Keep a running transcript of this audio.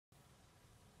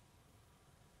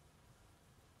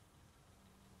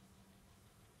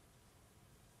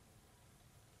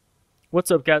What's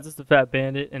up, guys? It's the Fat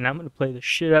Bandit, and I'm gonna play the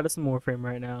shit out of some Warframe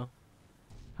right now.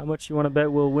 How much you want to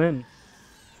bet we'll win?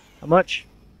 How much?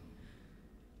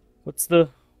 What's the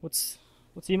what's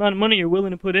what's the amount of money you're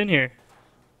willing to put in here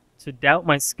to doubt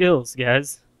my skills,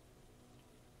 guys?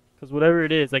 Because whatever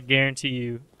it is, I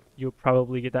guarantee you'll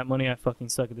probably get that money. I fucking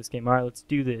suck at this game. All right, let's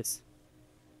do this.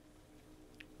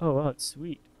 Oh, wow, it's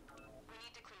sweet.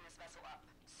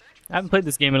 I haven't played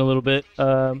this game in a little bit,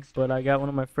 but I got one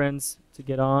of my friends to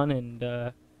get on, and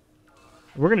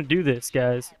we're gonna do this,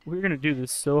 guys. We're gonna do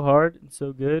this so hard and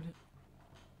so good.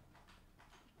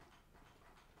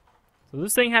 So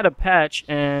this thing had a patch,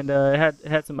 and it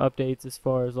had some updates as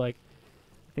far as like,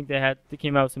 I think they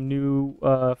came out with some new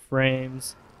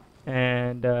frames,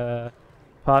 and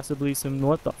possibly some,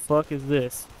 what the fuck is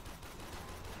this?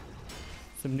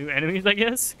 Some new enemies, I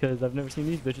guess, because I've never seen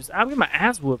these bitches. I'm getting my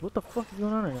ass whooped. What the fuck is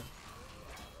going on right now?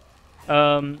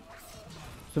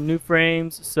 Some new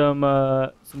frames, some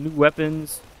new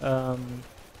weapons, and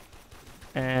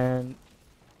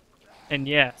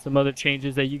yeah, some other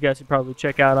changes that you guys should probably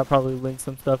check out. I'll probably link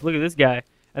some stuff. Look at this guy.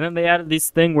 And then they added this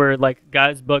thing where like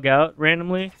guys bug out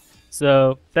randomly,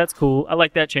 so that's cool. I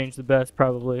like that change the best,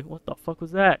 probably. What the fuck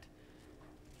was that?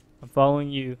 I'm following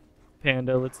you,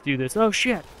 Panda. Let's do this. Oh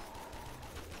shit!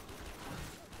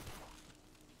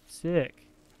 Sick.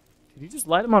 Did you just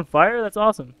light him on fire? That's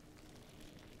awesome.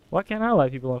 Why can't I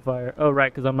light people on fire? Oh,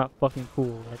 right, because I'm not fucking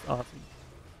cool. That's awesome.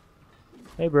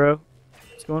 Hey, bro.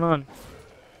 What's going on?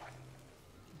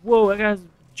 Whoa, that guy's a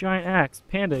giant axe.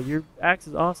 Panda, your axe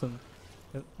is awesome.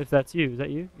 If that's you. Is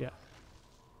that you? Yeah.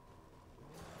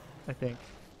 I think.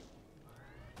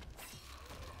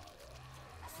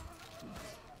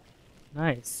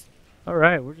 Nice.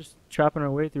 Alright, we're just chopping our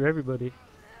way through everybody.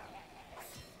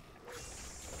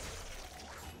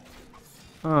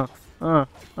 Oh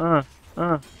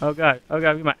god, I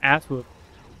get my ass whooped.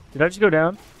 Did I just go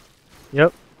down?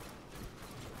 Yep.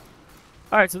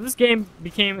 Alright, so this game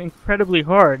became incredibly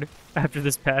hard after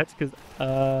this patch, because,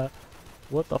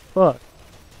 what the fuck?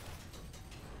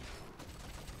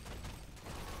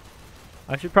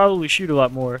 I should probably shoot a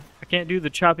lot more. I can't do the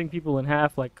chopping people in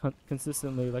half, like,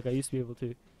 consistently like I used to be able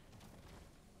to.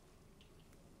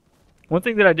 One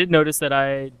thing that I did notice that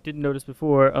I didn't notice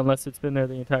before, unless it's been there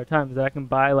the entire time, is that I can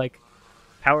buy, like,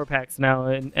 power packs now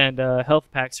and health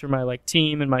packs for my like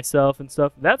team and myself and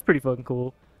stuff. That's pretty fucking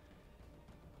cool.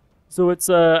 So it's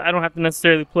I don't have to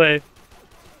necessarily play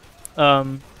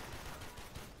like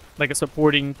a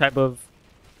supporting type of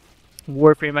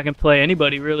Warframe. I can play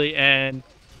anybody really and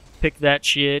pick that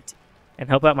shit and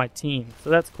help out my team. So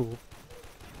that's cool.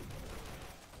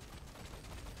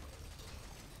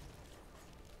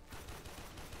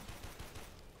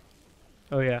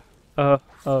 Oh yeah. Oh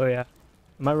yeah.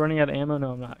 Am I running out of ammo?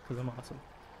 No, I'm not, because I'm awesome.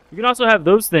 You can also have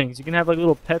those things. You can have like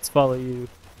little pets follow you.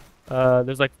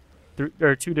 There's like there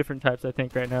are 2 different types, I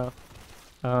think, right now.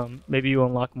 Maybe you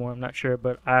unlock more, I'm not sure,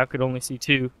 but I could only see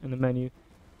 2 in the menu.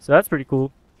 So that's pretty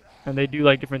cool. And they do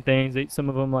like different things. Some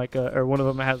of them like, or one of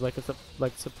them has like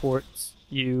like supports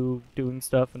you doing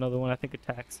stuff. Another one I think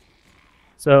attacks.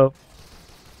 So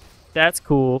that's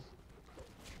cool.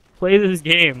 Play this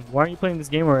game. Why aren't you playing this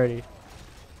game already?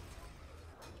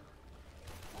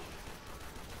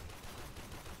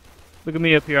 Look at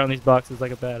me up here on these boxes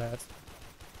like a badass.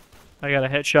 I got a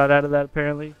headshot out of that,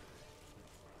 apparently.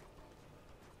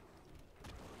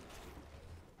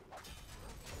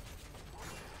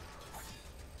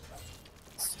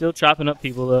 Still chopping up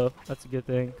people, though. That's a good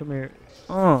thing. Come here.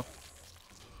 Oh.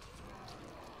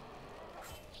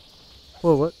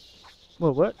 Whoa, what?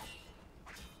 Whoa, what?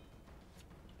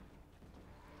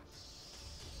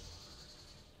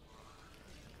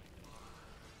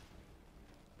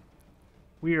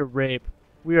 We are rape.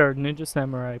 We are ninja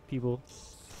samurai people.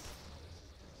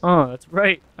 Oh, that's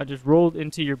right. I just rolled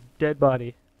into your dead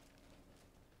body.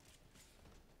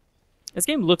 This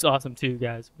game looks awesome too,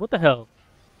 guys. What the hell?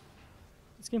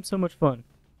 This game's so much fun.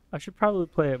 I should probably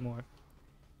play it more.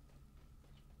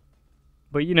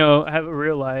 But you know, I have a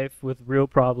real life with real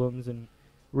problems and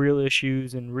real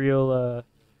issues and real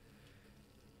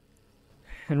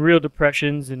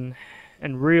depressions and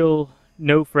real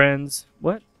no friends.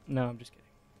 What? No, I'm just kidding.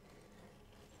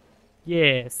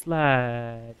 Yeah,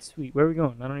 slide. Sweet. Where are we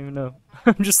going? I don't even know.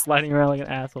 I'm just sliding around like an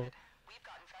asshole.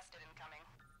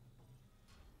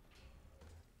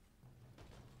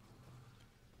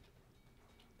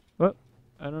 What?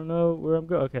 I don't know where I'm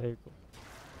going. Okay, cool.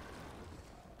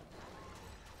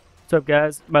 What's up,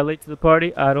 guys? Am I late to the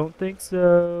party? I don't think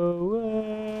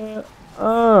so.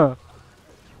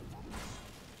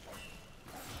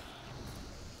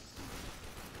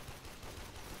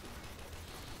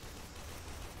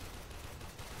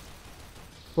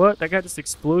 What? That guy just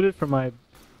exploded from my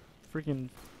freaking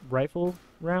rifle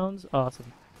rounds?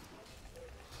 Awesome.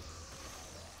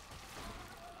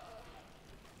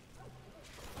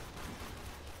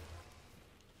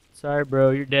 Sorry,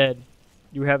 bro. You're dead.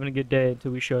 You were having a good day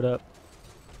until we showed up.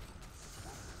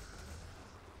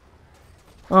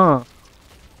 Uh-oh.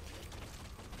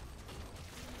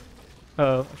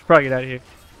 I should probably get out of here.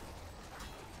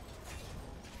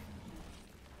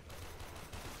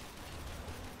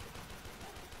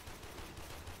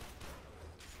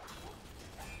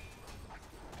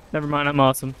 Never mind, I'm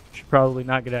awesome. Should probably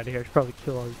not get out of here. I should probably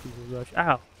kill all these people with rush.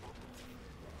 Ow.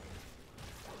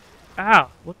 Ow.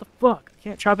 What the fuck? I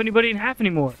can't chop anybody in half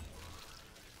anymore.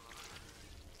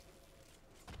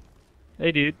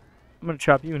 Hey, dude. I'm gonna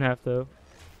chop you in half, though.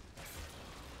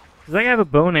 Does that guy have a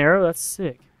bow and arrow? That's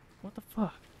sick. What the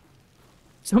fuck?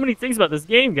 So many things about this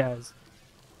game, guys.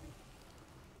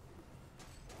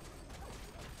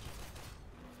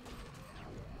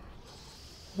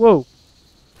 Whoa.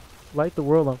 Light the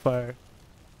world on fire.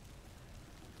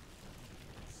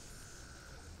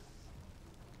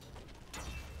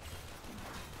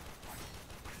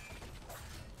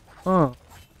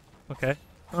 Okay.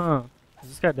 Is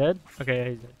this guy dead? Okay, yeah,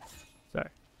 he's dead. Sorry.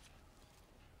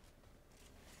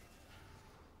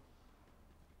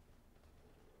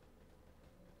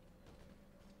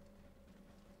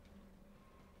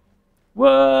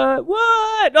 What?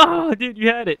 What? Oh, dude, you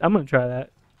had it. I'm gonna try that.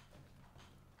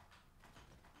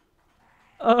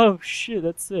 Oh, shit,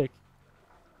 that's sick.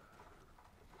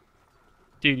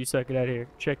 Dude, you suck it out of here.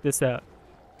 Check this out.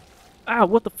 Ow,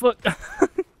 what the fuck?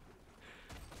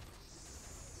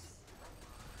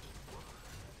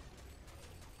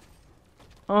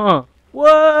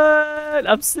 What?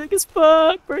 I'm sick as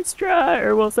fuck. First try.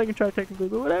 Or, well, second try technically,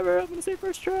 but whatever. I'm gonna say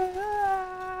first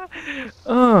try.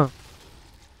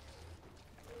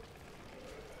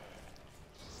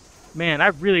 Man, I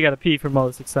really gotta pee from all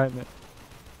this excitement.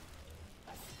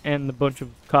 And the bunch of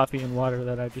coffee and water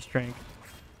that I just drank.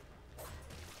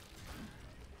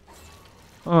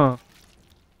 I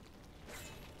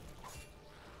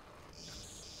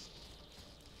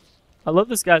love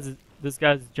this guy's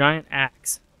giant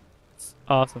axe. It's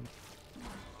awesome.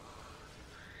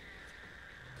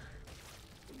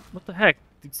 What the heck?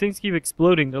 These things keep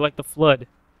exploding. They're like the flood.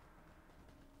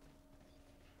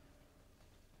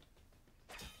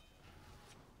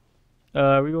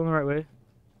 Are we going the right way?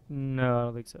 No, I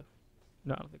don't think so.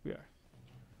 No, I don't think we are.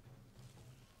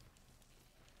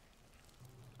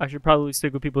 I should probably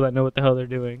stick with people that know what the hell they're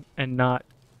doing and not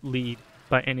lead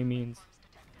by any means.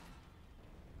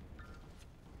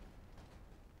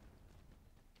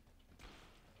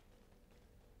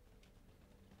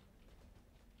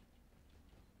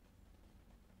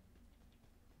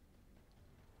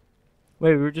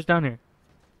 Wait, we were just down here.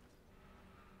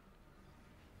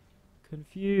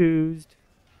 Confused.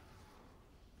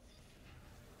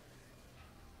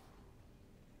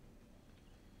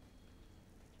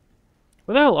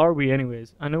 Where the hell are we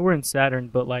anyways? I know we're in Saturn,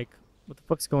 but like, what the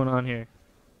fuck's going on here?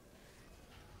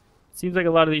 Seems like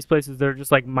a lot of these places, they're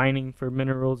just like mining for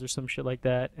minerals or some shit like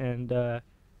that. And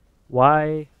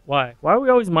why are we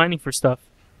always mining for stuff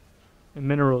and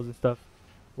minerals and stuff?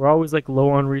 We're always like low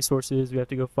on resources. We have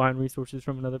to go find resources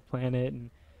from another planet,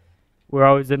 and we're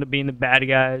always end up being the bad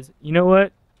guys. You know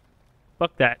what?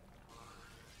 Fuck that.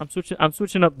 I'm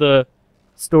switching up the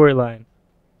storyline.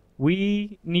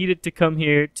 We needed to come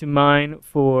here to mine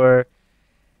to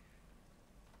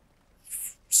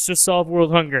solve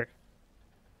world hunger,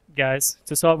 guys.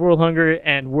 To solve world hunger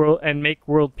and make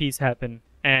world peace happen,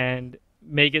 and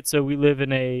make it so we live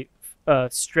in a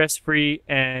stress-free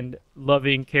and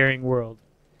loving, caring world.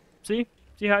 See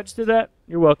how I just did that?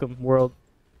 You're welcome, world.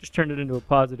 Just turned it into a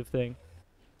positive thing.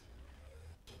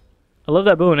 I love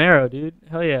that bow and arrow, dude.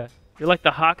 Hell yeah. You're like the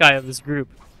Hawkeye of this group.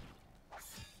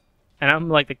 And I'm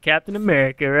like the Captain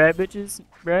America, right, bitches?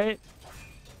 Right?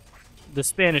 The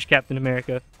Spanish Captain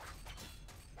America.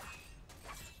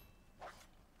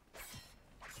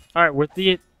 Alright, we're at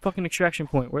the fucking extraction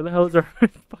point. Where the hell is our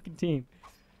fucking team?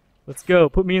 Let's go.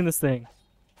 Put me in this thing.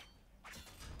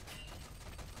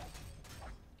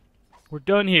 We're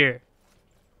done here.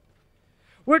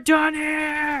 We're done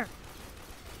here!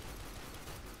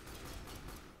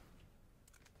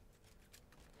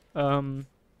 This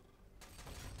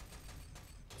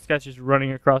guy's just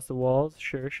running across the walls.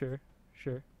 Sure.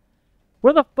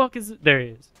 Where the fuck is it? There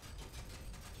he is.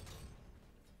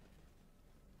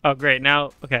 Oh, great.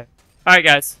 Now, okay. Alright,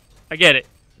 guys. I get it.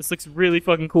 This looks really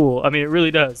fucking cool. I mean, it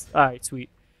really does. Alright, sweet.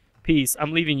 Peace.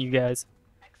 I'm leaving you guys.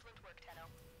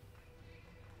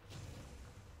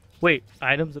 Wait,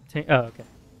 items obtained. Oh, okay.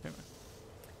 Never mind.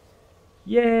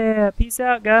 Yeah, peace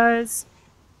out, guys.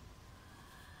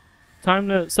 Time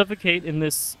to suffocate in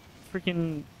this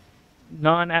freaking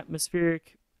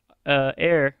non-atmospheric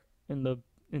air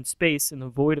in space, in the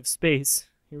void of space.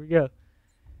 Here we go.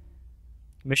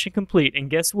 Mission complete. And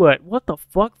guess what? What the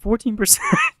fuck? 14%.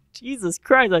 Jesus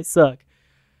Christ, I suck.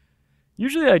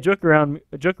 Usually I joke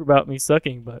about me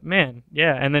sucking, but man,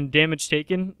 yeah. And then damage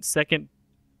taken, second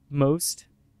most.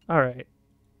 All right.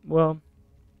 Well,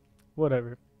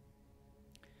 whatever.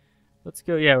 Let's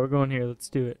go. Yeah, we're going here. Let's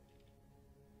do it.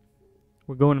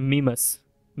 We're going to Mimas.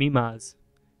 Mimas.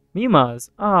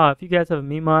 Mimas. Ah, if you guys have a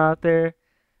Mima out there,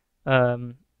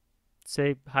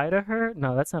 say hi to her.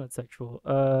 No, that sounded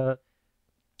sexual.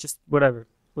 Just whatever.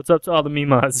 What's up to all the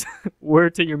Mimas?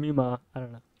 Word to your Mima. I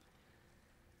don't know.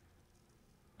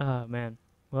 Oh, man.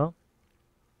 Well,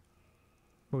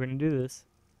 we're going to do this.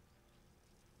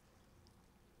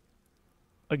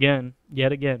 Again.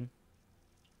 Yet again.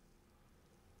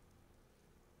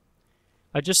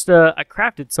 I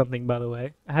crafted something, by the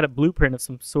way. I had a blueprint of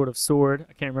some sort of sword.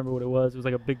 I can't remember what it was. It was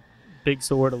like a big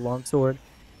sword, a long sword.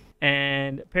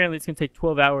 And apparently it's going to take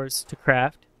 12 hours to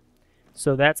craft.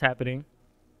 So that's happening.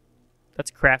 That's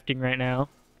crafting right now,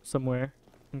 somewhere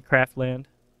in Craftland.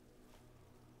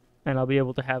 And I'll be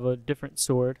able to have a different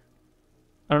sword.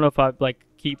 I don't know if I like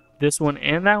keep this one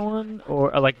and that one,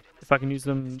 or like if I can use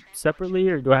them separately,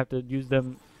 or do I have to use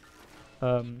them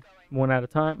one at a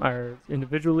time, or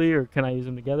individually, or can I use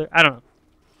them together? I don't know.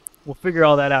 We'll figure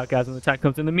all that out, guys, when the time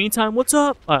comes. In the meantime, what's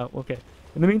up? Oh, okay.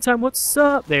 In the meantime, what's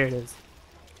up? There it is.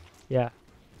 Yeah.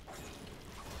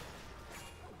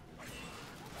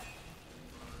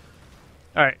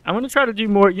 Alright, I'm going to try to do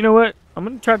more. You know what? I'm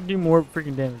going to try to do more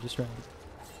freaking damage this round.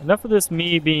 Enough of this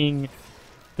me being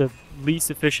the least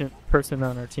efficient person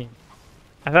on our team.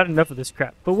 I've had enough of this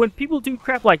crap. But when people do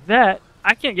crap like that,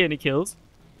 I can't get any kills.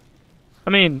 I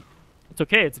mean, it's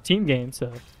okay. It's a team game,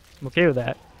 so I'm okay with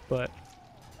that. But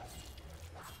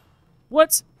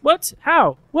what? What?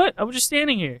 How? What? I was just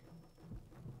standing here.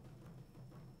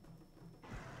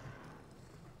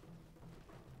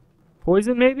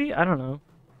 Poison, maybe? I don't know.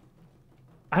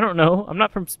 I don't know. I'm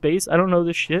not from space. I don't know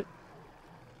this shit.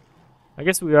 I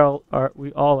guess we all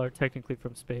are technically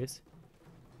from space.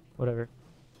 Whatever.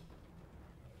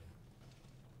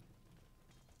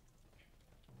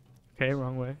 Okay,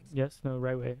 wrong way. Yes, no,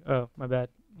 right way. Oh, my bad.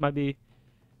 Might be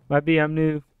I'm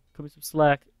new. Cut me some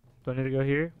slack. Do I need to go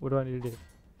here? What do I need to do? The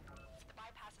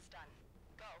bypass is done.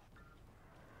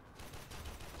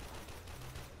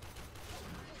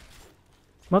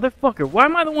 Go. Motherfucker, why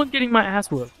am I the one getting my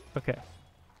ass whooped? Okay.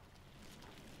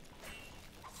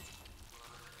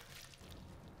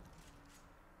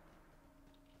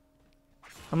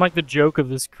 I'm like the joke of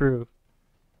this crew.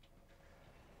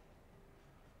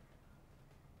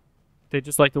 They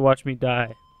just like to watch me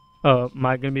die. Oh, am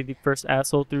I gonna be the first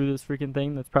asshole through this freaking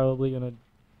thing that's probably gonna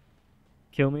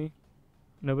kill me?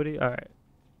 Nobody? Alright.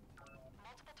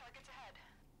 Multiple targets ahead.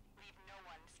 Leave no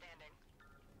one standing.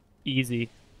 Easy.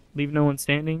 Leave no one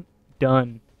standing?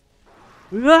 Done.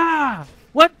 Ah!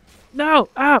 What? No!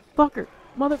 Ah! Fucker!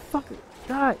 Motherfucker!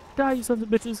 Die! Die, you sons of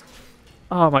bitches!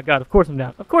 Oh my god, of course I'm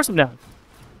down. Of course I'm down!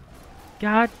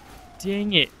 God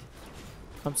dang it.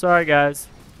 I'm sorry, guys.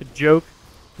 The joke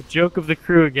of the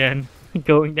crew again.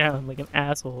 Going down like an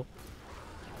asshole.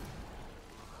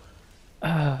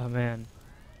 Oh, man.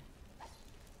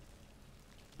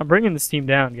 I'm bringing this team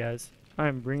down, guys.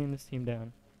 I'm bringing this team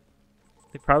down.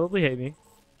 They probably hate me.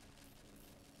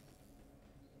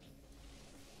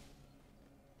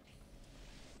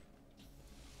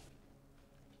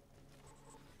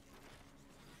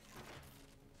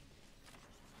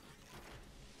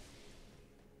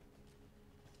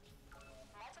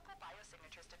 Multiple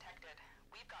biosignatures detected.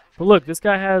 We've gotten. But look, this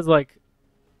guy has like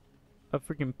a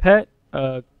freaking pet,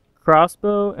 a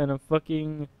crossbow, and a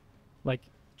fucking like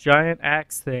giant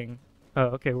axe thing. Oh,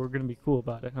 okay, we're gonna be cool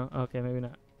about it, huh? Okay, maybe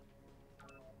not.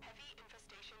 Heavy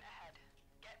infestation ahead.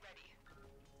 Get ready.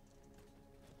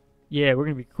 Yeah, we're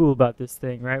gonna be cool about this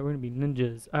thing, right? We're gonna be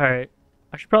ninjas. Alright.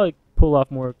 I should probably pull off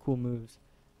more cool moves.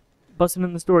 Busting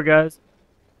in the store, guys.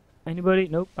 Anybody?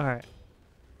 Nope. Alright.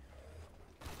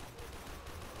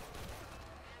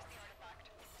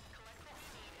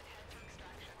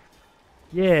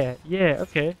 Yeah, yeah,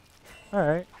 okay.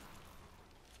 Alright.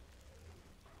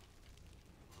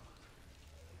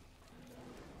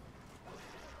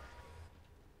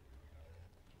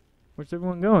 Where's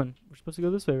everyone going? We're supposed to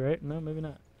go this way, right? No, maybe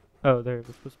not. Oh, there.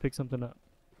 We're supposed to pick something up.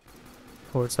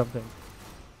 Or something.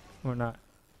 Or not.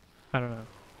 I don't know.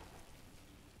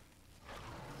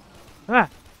 Ah!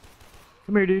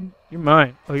 Come here, dude. You're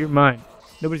mine. Oh, you're mine.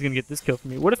 Nobody's gonna get this kill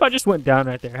from me. What if I just went down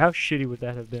right there? How shitty would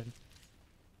that have been?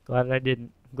 Glad I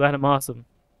didn't. Glad I'm awesome.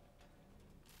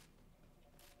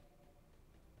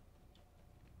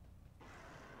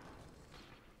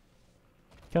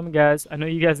 Coming, guys. I know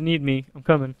you guys need me. I'm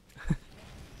coming.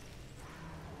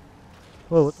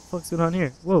 Whoa, what the fuck's going on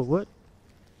here? Whoa, what?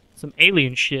 Some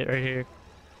alien shit right here. It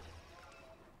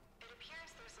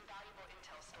appears there's some valuable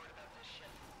intel stored about this ship.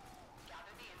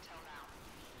 Gather the intel now.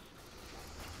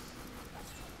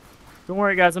 Don't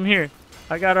worry, guys. I'm here.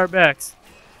 I got our backs.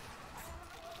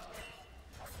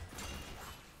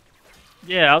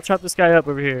 Yeah, I'll chop this guy up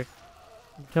over here.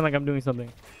 Pretend like I'm doing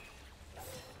something.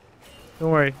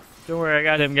 Don't worry. Don't worry, I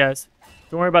got him, guys.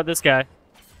 Don't worry about this guy.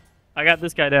 I got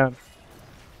this guy down.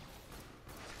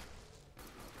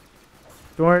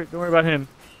 Don't worry about him.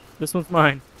 This one's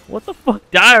mine. What the fuck?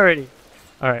 Die already!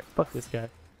 Alright, fuck this guy.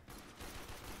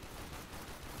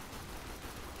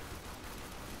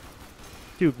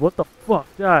 Dude, what the fuck?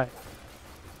 Die.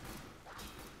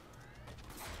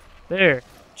 There.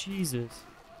 Jesus.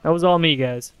 That was all me,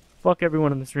 guys. Fuck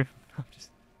everyone in this room. I'm just...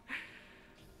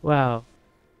 Wow.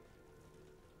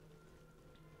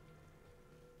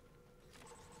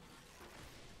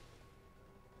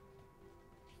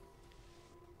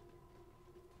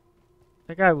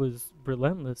 That guy was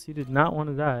relentless. He did not want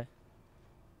to die.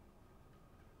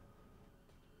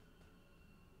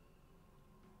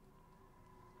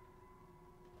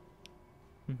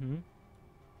 Mm-hmm.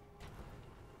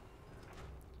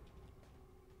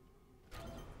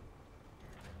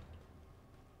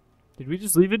 Did we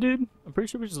just leave it, dude? I'm pretty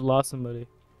sure we just lost somebody.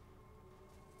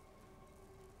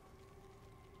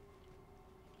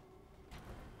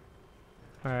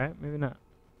 Alright, maybe not.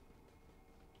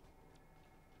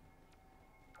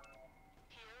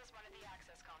 Here is one of the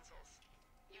access consoles.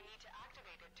 You need to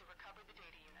activate it to recover the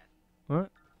data unit.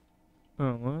 What?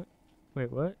 Oh, what?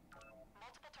 Wait, what?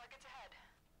 Multiple targets ahead.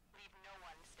 Leave no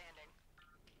one standing.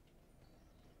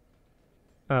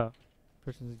 Oh.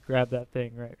 Person just grabbed that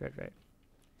thing. Right.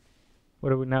 What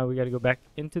do we now? We gotta go back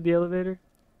into the elevator?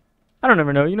 I don't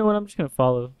ever know. You know what? I'm just gonna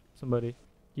follow somebody.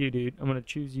 You, dude. I'm gonna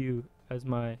choose you as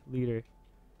my leader.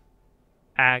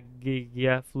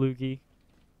 Agigi Flugy.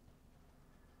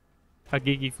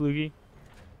 Agigi Flugy.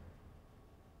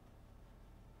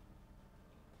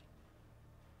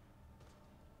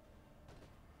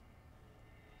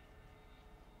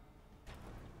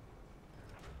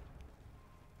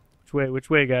 Which way? Which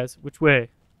way, guys? Which way?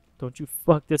 Don't you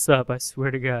fuck this up, I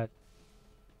swear to God.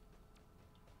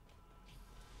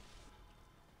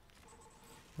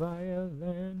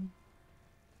 Violin.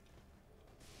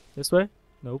 This way?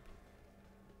 Nope.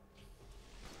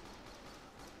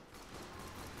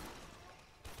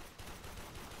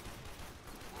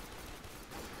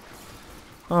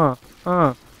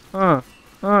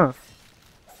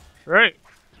 Right.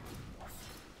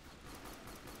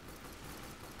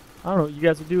 I don't know what you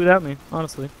guys would do without me,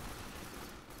 honestly.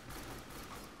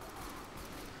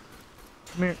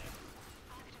 Come here.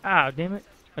 Ah, damn it.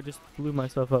 I just blew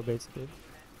myself up, basically.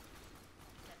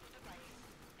 Get the device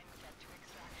and get to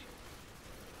extraction.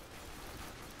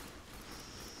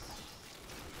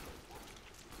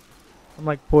 I'm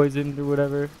like poisoned or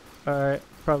whatever. Alright,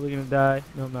 probably gonna die.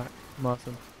 No, I'm not. I'm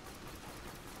awesome.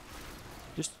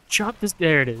 Just chop this.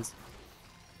 There it is.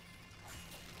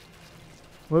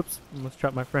 Whoops. Almost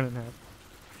chopped my friend in half.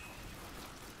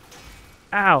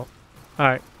 Ow!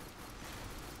 Alright.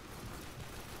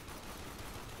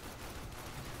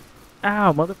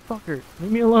 Ow, motherfucker.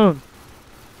 Leave me alone.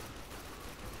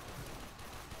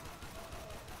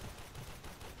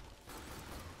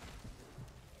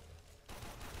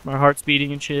 My heart's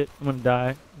beating and shit. I'm gonna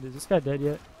die. Is this guy dead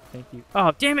yet? Thank you.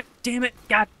 Oh, damn it! Damn it!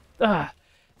 God! Ugh.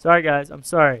 Sorry, guys. I'm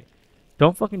sorry.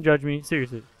 Don't fucking judge me.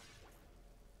 Seriously.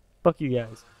 Fuck you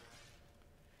guys.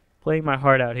 Playing my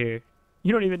heart out here.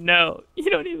 You don't even know. You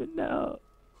don't even know.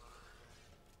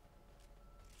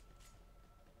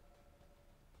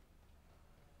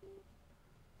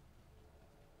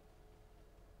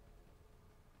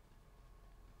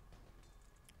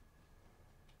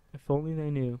 If only they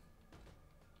knew.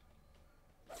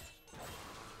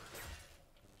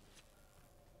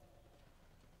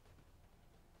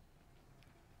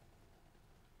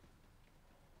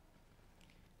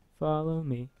 Follow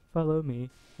me,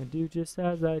 and do just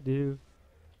as I do.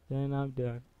 Then I'm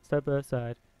done. Step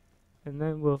aside, and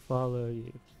then we'll follow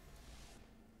you.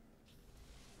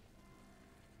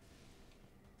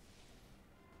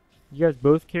 You guys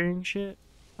both carrying shit?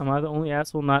 Am I the only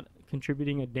asshole not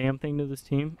contributing a damn thing to this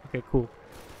team? Okay, cool.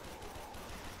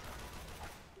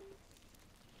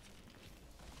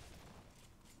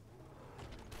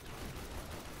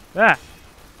 Ah!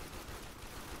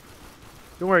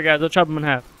 Don't worry, guys. I'll chop them in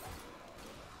half.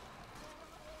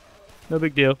 No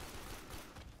big deal.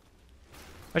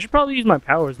 I should probably use my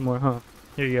powers more, huh?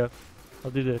 Here you go.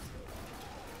 I'll do this.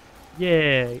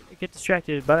 Yeah, get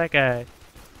distracted by that guy.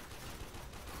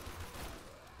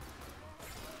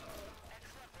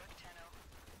 Excellent work, Tenno.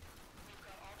 We've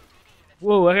got all the data units.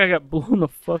 Whoa, that guy got blown the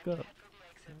fuck up. Head for the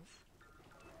exits.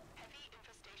 Heavy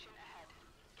infestation ahead.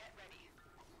 Get ready.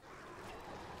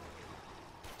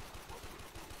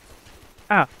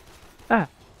 Ah, ah,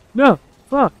 no,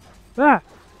 fuck, ah.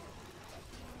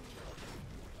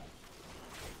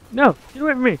 No, get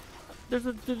away from me. There's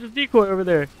a decoy over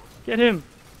there. Get him.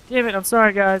 Damn it, I'm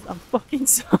sorry, guys. I'm fucking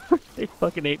sorry. They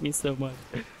fucking hate me so much.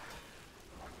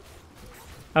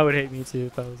 I would hate me too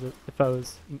if I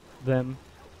was them.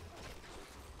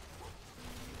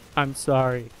 I'm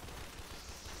sorry.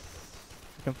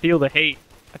 I can feel the hate.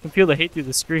 I can feel the hate through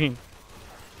the screen.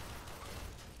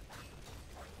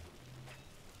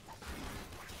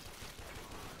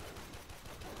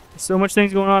 There's so much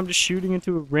things going on. I'm just shooting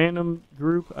into a random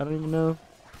group. I don't even know.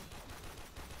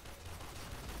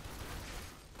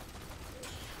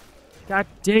 God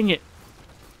dang it.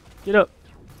 Get up.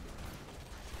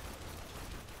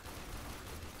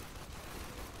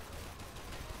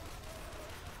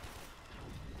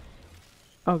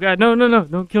 Oh god, no, no, no.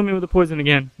 Don't kill me with the poison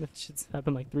again. That shit's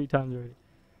happened like 3 times already.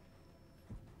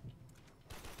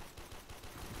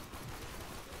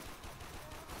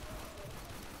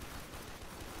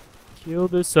 Kill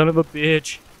this son of a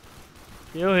bitch.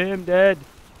 Kill him dead.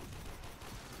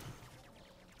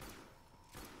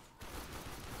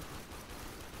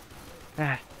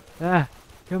 Ah, ah,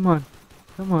 come on.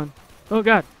 Come on. Oh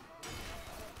god.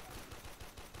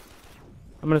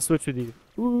 I'm gonna switch with you.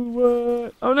 Ooh,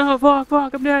 what? Oh no, fuck,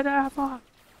 fuck, I'm dead, ah, fuck.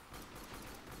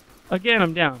 Again,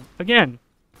 I'm down. Again.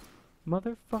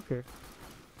 Motherfucker.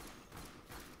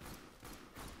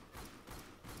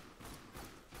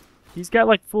 He's got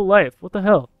like full life. What the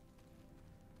hell?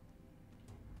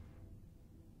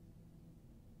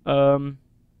 I'm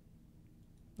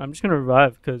just gonna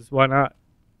revive, because why not?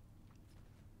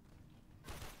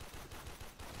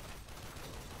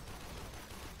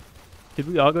 Did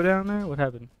we all go down there? What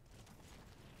happened?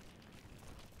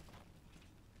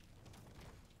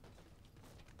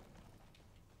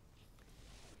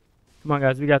 Come on,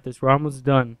 guys. We got this. We're almost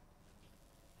done.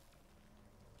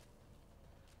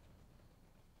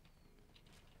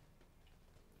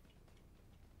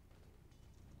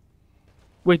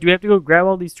 Wait, do we have to go grab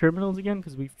all these terminals again?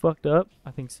 Because we fucked up?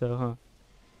 I think so, huh?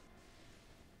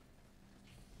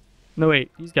 No,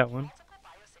 wait. He's got one. Multiple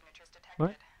biosignatures detected.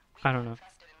 What? I don't know.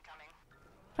 Infested incoming.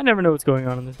 I never know what's going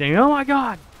on in this game. Oh my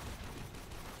god!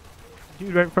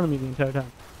 Dude right in front of me the entire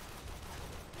time.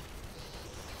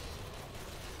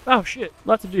 Oh shit,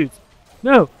 lots of dudes.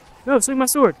 No! No, swing my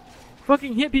sword!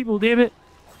 Fucking hit people, damn it!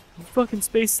 You fucking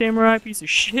space samurai piece of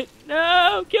shit.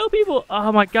 No! Kill people!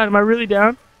 Oh my god, am I really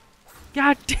down?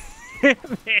 God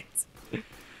damn it!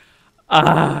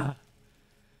 Ah.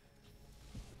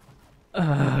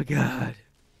 Oh god.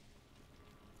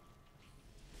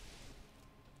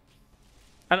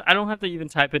 I don't have to even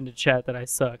type into chat that I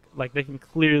suck. Like, they can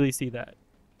clearly see that.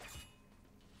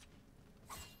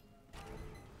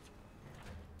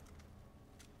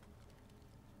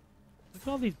 Look at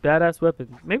all these badass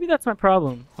weapons. Maybe that's my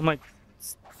problem. I'm like,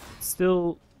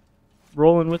 still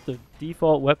rolling with the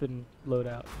default weapon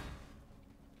loadout.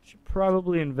 Should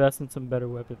probably invest in some better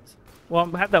weapons. Well,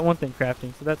 I have that one thing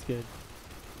crafting, so that's good.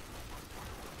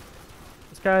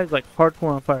 This guy's like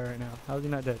hardcore on fire right now. How is he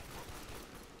not dead?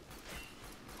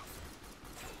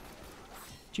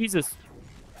 Jesus.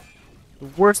 The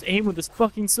worst aim with this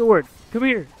fucking sword. Come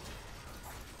here.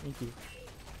 Thank you.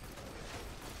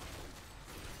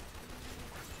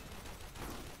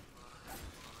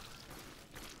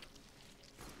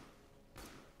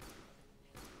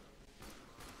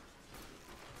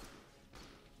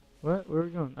 What? Where are we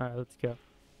going? Alright, let's go.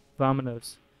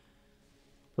 Vamonos.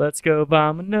 Let's go,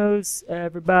 vamonos.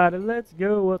 Everybody, let's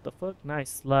go. What the fuck? Nice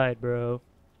slide, bro.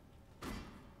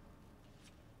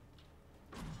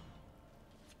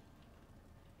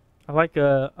 I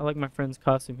like my friend's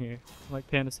costume here. I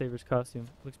like Panda Saver's costume.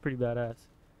 Looks pretty badass.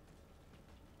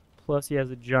 Plus he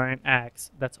has a giant axe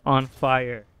that's on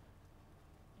fire.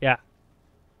 Yeah.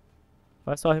 If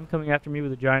I saw him coming after me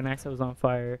with a giant axe that was on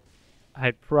fire,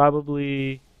 I'd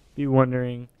probably be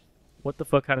wondering what the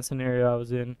fuck kind of scenario I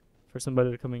was in for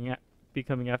somebody to be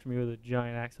coming after me with a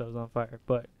giant axe that was on fire.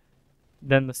 But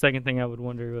then the second thing I would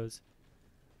wonder was,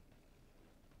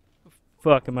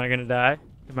 fuck, am I gonna die?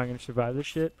 Am I gonna survive this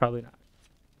shit? Probably not.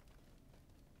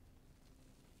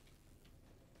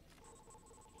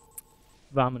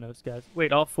 Vamonos, guys.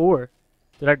 Wait, all 4.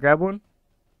 Did I grab one?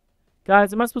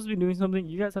 Guys, am I supposed to be doing something?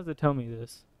 You guys have to tell me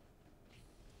this.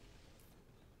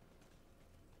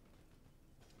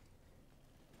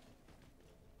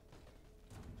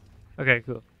 Okay,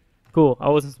 cool. Cool. I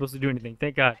wasn't supposed to do anything.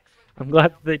 Thank God. I'm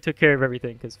glad that they took care of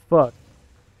everything, because fuck.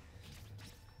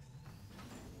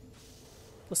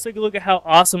 Let's take a look at how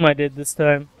awesome I did this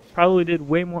time. Probably did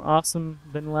way more awesome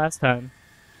than last time.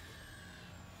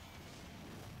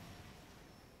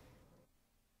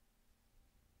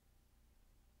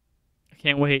 I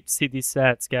can't wait to see these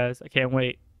stats, guys. I can't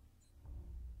wait.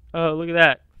 Oh, look at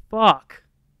that. Fuck.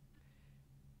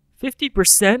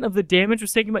 50% of the damage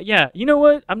was taken by... Yeah, you know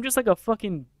what? I'm just like a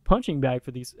fucking punching bag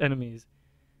for these enemies.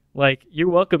 Like,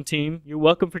 you're welcome, team. You're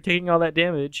welcome for taking all that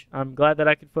damage. I'm glad that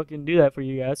I could fucking do that for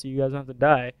you guys so you guys don't have to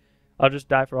die. I'll just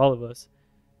die for all of us.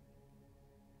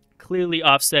 Clearly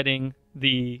offsetting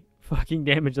the fucking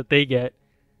damage that they get.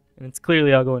 And it's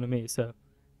clearly all going to me, so...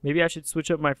 Maybe I should switch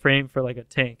up my frame for, like, a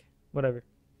tank. Whatever.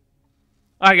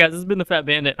 Alright, guys, this has been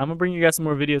ThePhatBandit. I'm going to bring you guys some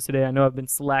more videos today. I know I've been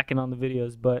slacking on the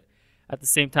videos, but at the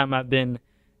same time, I've been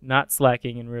not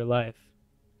slacking in real life.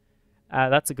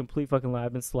 That's a complete fucking lie.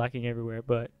 I've been slacking everywhere,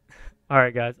 but...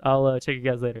 Alright, guys. I'll check you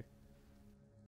guys later.